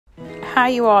Hi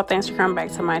you all, thanks for coming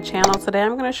back to my channel. Today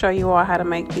I'm going to show you all how to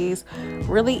make these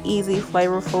really easy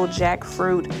flavorful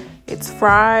jackfruit. It's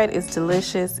fried, it's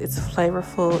delicious, it's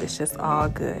flavorful, it's just all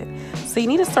good. So you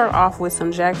need to start off with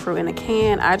some jackfruit in a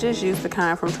can. I just used the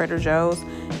kind from Trader Joe's.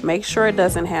 Make sure it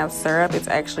doesn't have syrup, it's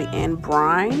actually in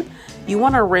brine. You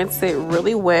want to rinse it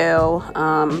really well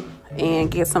and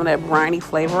get some of that briny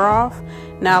flavor off.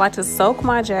 Now I like to soak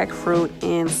my jackfruit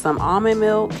in some almond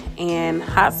milk and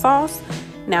hot sauce.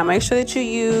 Now make sure that you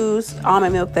use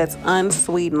almond milk that's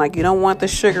unsweetened. Like, you don't want the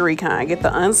sugary kind. Get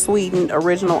the unsweetened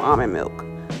original almond milk.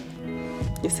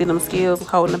 You see them skills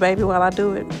holding the baby while I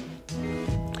do it.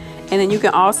 And then you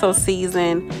can also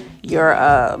season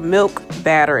your milk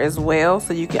batter as well.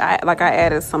 So you can, I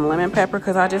added some lemon pepper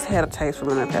because I just had a taste for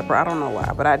lemon pepper. I don't know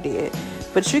why, but I did.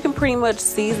 But you can pretty much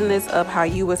season this up how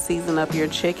you would season up your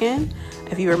chicken.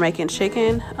 If you were making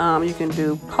chicken, you can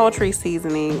do poultry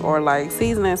seasoning or like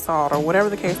seasoning salt or whatever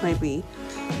the case may be.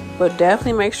 But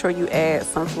definitely make sure you add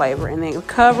some flavor and then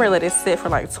cover it, let it sit for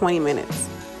like 20 minutes.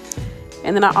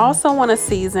 And then I also want to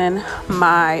season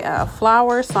my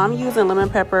flour. So I'm using lemon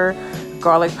pepper,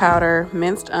 garlic powder,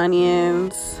 minced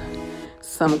onions,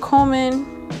 some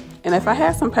cumin. And if I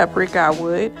had some paprika, I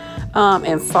would,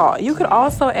 and salt. You could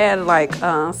also add like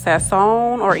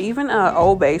sazon or even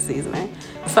Old Bay seasoning.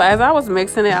 So as I was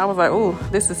mixing it, I was like, ooh,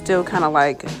 this is still kind of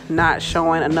like not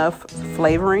showing enough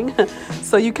flavoring.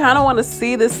 So you kind of want to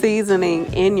see the seasoning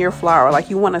in your flour. Like,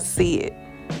 you want to see it,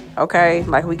 okay?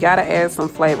 Like, we got to add some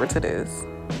flavor to this.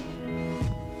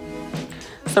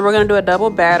 So we're going to do a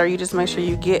double batter. You just make sure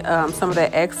you get some of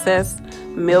that excess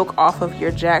milk off of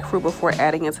your jackfruit before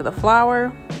adding it to the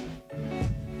flour.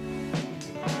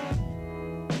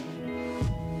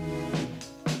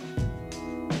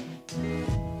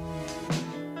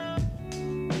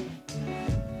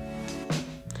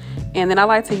 And then I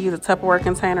like to use a Tupperware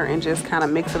container and just kind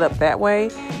of mix it up that way.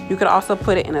 You could also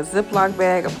put it in a Ziploc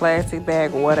bag, a plastic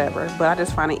bag, whatever. But I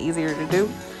just find it easier to do.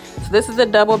 So this is the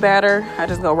double batter. I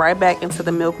just go right back into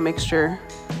the milk mixture.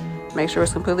 Make sure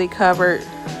it's completely covered.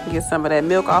 Get some of that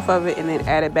milk off of it and then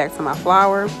add it back to my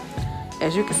flour.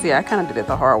 As you can see, I kind of did it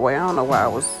the hard way. I don't know why I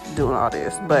was doing all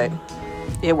this, but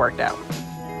it worked out.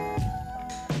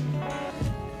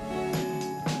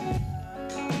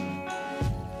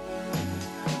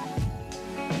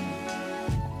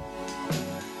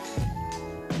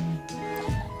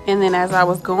 And then as I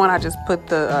was going, I just put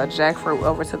the jackfruit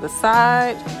over to the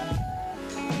side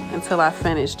until I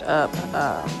finished up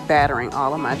battering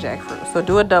all of my jackfruit. So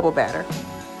do a double batter.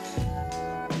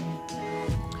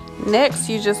 Next,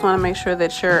 you just want to make sure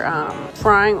that your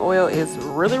frying oil is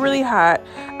really, really hot.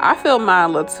 I feel mine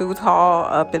a little too tall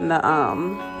up in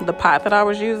the pot that I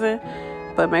was using.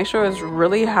 But make sure it's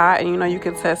really hot, and you know, you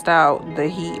can test out the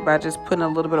heat by just putting a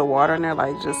little bit of water in there,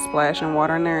 like just splashing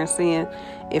water in there and seeing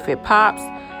if it pops.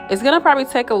 It's gonna probably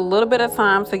take a little bit of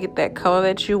time to get that color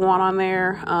that you want on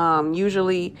there.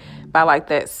 Usually by like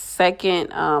that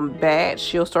second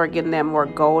batch, you'll start getting that more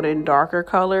golden, darker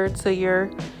color to your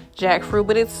jackfruit.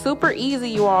 But it's super easy,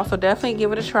 you all, so definitely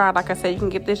give it a try. Like I said, you can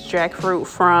get this jackfruit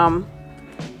from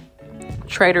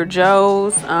Trader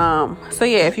Joe's. So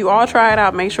yeah, if you all try it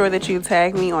out, make sure that you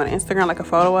tag me on Instagram, like a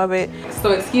photo of it.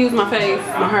 So excuse my face,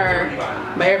 my hair,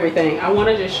 my everything. I want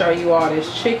to just show you all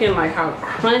this chicken, like how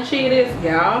crunchy it is,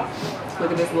 y'all.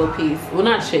 Look at this little piece. Well,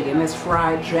 not chicken, this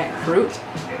fried jackfruit.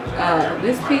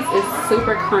 This piece is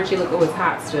super crunchy. Look, oh, it's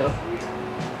hot still.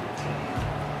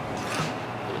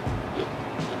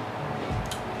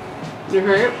 You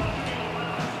heard it?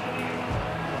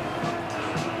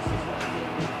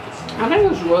 I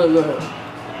think it's really good.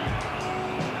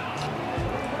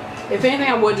 If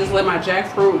anything, I would just let my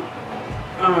jackfruit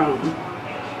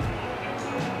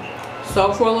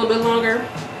soak for a little bit longer.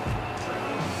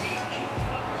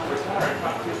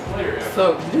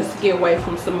 So just to get away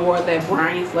from some more of that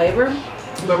briny flavor.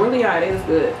 But really, yeah, it is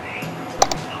good.